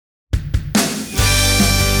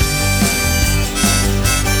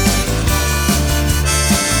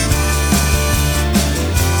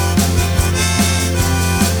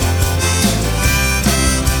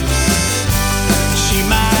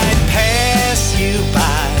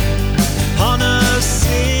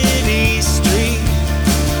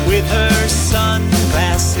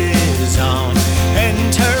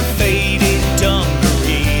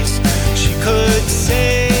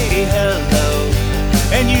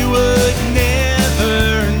you would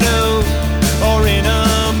never know. Or in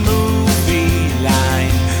a movie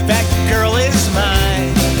line, that girl is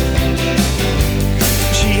mine.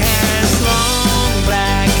 She has long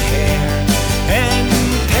black hair and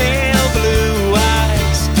pale blue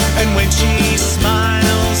eyes, and when she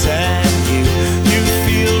smiles at you, you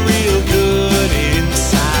feel real good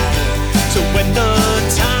inside. So when the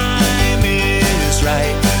time is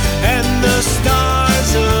right and the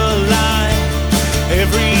stars align,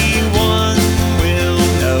 everyone will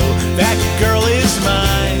know that girl is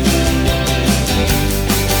mine.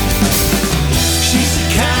 She's the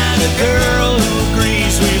kind of girl who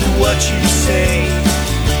agrees with what you say.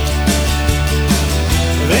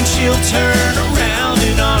 Then she'll turn around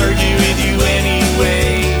and argue with you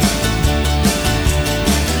anyway.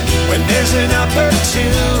 When there's an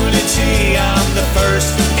opportunity, I'm the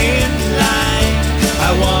first in line. I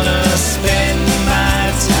wanna spend my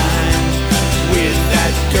time with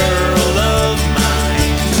that girl of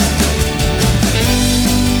mine.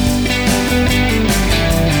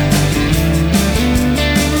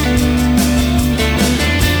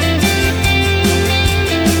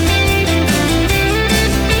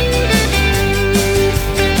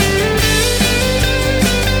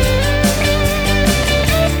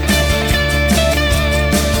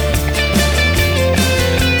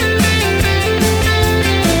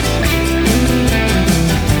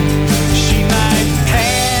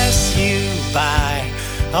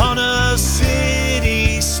 On a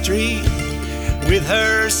city street with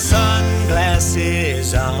her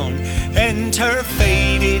sunglasses on and her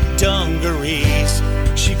faded dungarees,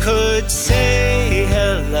 she could say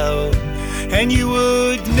hello and you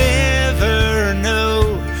would never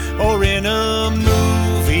know. Or in a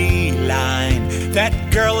movie line, that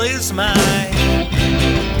girl is mine.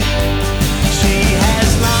 She has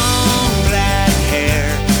long black hair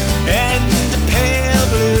and pale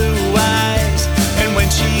blue eyes, and when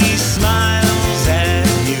she smiles at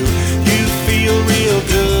you, you feel real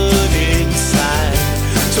good inside.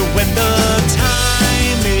 So when the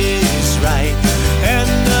time is right and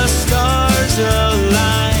the stars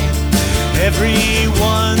align,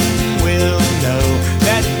 everyone will know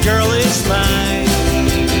that girl is mine.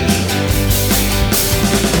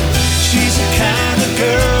 She's the kind of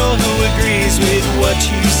girl who agrees with what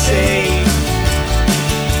you say.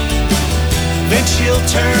 Then she'll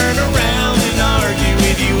turn around and argue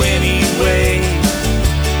with you anyway.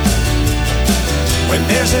 When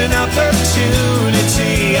there's an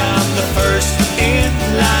opportunity, I'm the first in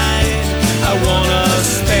line. I wanna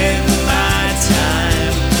spend